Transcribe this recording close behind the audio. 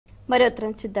మరో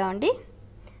ఉత్తరం చూద్దామండి.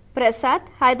 ప్రసాద్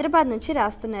హైదరాబాద్ నుంచి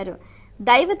రాస్తున్నారు.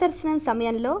 దైవ దర్శనం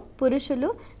సమయంలో పురుషులు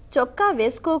చొక్కా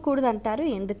వేసుకోకూడదంటారు,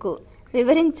 ఎందుకు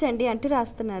వివరించండి అంటూ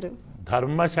రాస్తున్నారు.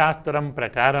 ధర్మశాస్త్రం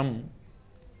ప్రకారం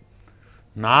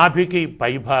నాభికి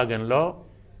పైభాగంలో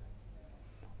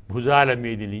భుజాల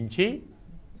మీది నుంచి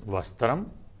వస్త్రం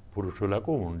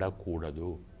పురుషులకు ఉండకూడదు.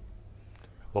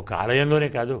 ఒక ఆలయంలోనే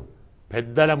కాదు,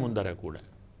 పెద్దల ముందర కూడా.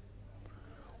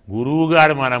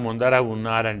 గురువుగారు మన ముందర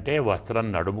ఉన్నారంటే వస్త్రం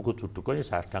నడుముకు చుట్టుకొని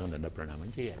సాష్టాంగ దండ ప్రణామం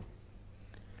చేయాలి.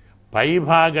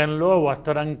 పైభాగంలో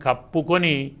వస్త్రం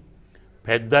కప్పుకొని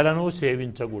పెద్దలను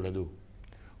సేవించకూడదు,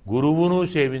 గురువును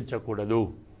సేవించకూడదు,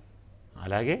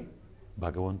 అలాగే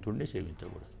భగవంతుణ్ణి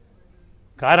సేవించకూడదు.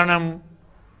 కారణం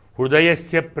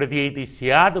హృదయస్య ప్రతీతి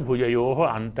స్యాత్ భుజయో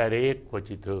అంతరే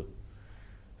క్వచిత్.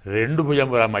 రెండు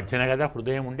భుజముల మధ్యన కదా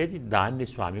హృదయం ఉండేది, దాన్ని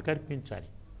స్వామికి అర్పించాలి,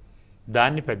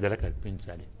 దాన్ని పెద్దలకు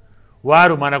అర్పించాలి.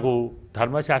 వారు మనకు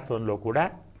ధర్మశాస్త్రంలో కూడా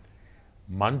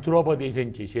మంత్రోపదేశం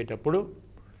చేసేటప్పుడు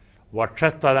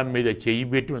వక్షస్థలం మీద చెయ్యి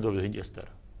పెట్టి మంత్రోపదేశం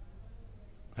చేస్తారు.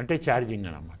 అంటే ఛార్జింగ్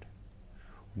అన్నమాట.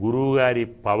 గురువుగారి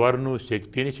పవర్ను,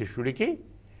 శక్తిని శిష్యుడికి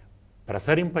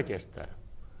ప్రసరింపచేస్తారు.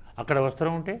 అక్కడ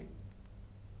వస్త్రం ఉంటే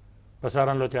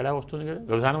ప్రసారంలో తేడా వస్తుంది కదా,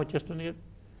 వ్యవధానం వచ్చేస్తుంది కదా.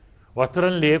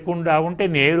 వస్త్రం లేకుండా ఉంటే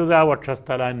నేరుగా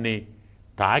వక్షస్థలాన్ని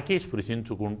తాకి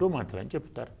స్పృశించుకుంటూ మంత్రం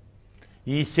చెప్తారు.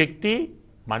 ఈ శక్తి,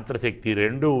 మంత్రశక్తి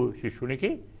రెండు శిష్యునికి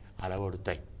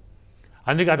అలవడుతాయి.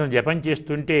 అందుకే అతను జపం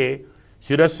చేస్తుంటే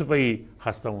శిరస్సుపై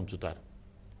హస్తం ఉంచుతారు.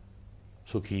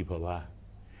 సుఖీభవ,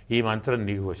 ఈ మంత్రం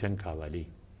నీకు వశం కావాలి,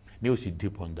 నీవు సిద్ధి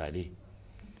పొందాలి.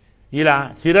 ఇలా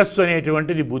శిరస్సు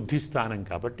అనేటువంటిది బుద్ధి స్థానం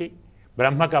కాబట్టి,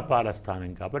 బ్రహ్మకపాల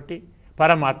స్థానం కాబట్టి,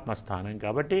 పరమాత్మ స్థానం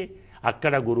కాబట్టి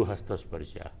అక్కడ గురు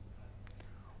హస్తస్పర్శ.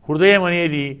 హృదయం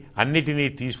అనేది అన్నిటినీ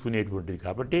తీసుకునేటువంటిది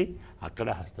కాబట్టి అక్కడ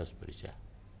హస్తస్పర్శ.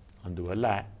 అందువల్ల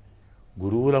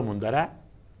గురువుల ముందర,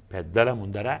 పెద్దల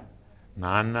ముందర,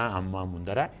 నాన్న అమ్మ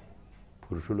ముందర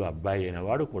పురుషులు, అబ్బాయి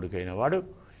అయినవాడు, కొడుకైనవాడు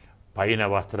పైన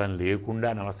వస్త్రం లేకుండా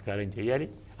నమస్కారం చేయాలి.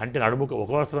 అంటే నడుముకు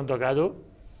ఒక వస్త్రంతో కాదు,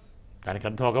 దానికి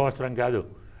అర్థం ఒక వస్త్రం కాదు,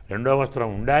 రెండో వస్త్రం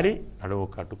ఉండాలి, నడుము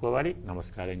కట్టుకోవాలి,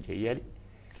 నమస్కారం చేయాలి.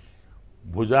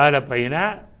 భుజాల పైన,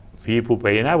 వీపు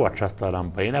పైన, వక్షస్థలం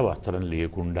పైన వస్త్రం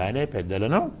లేకుండానే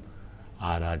పెద్దలను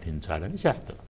ఆరాధించాలని శాస్త్రం.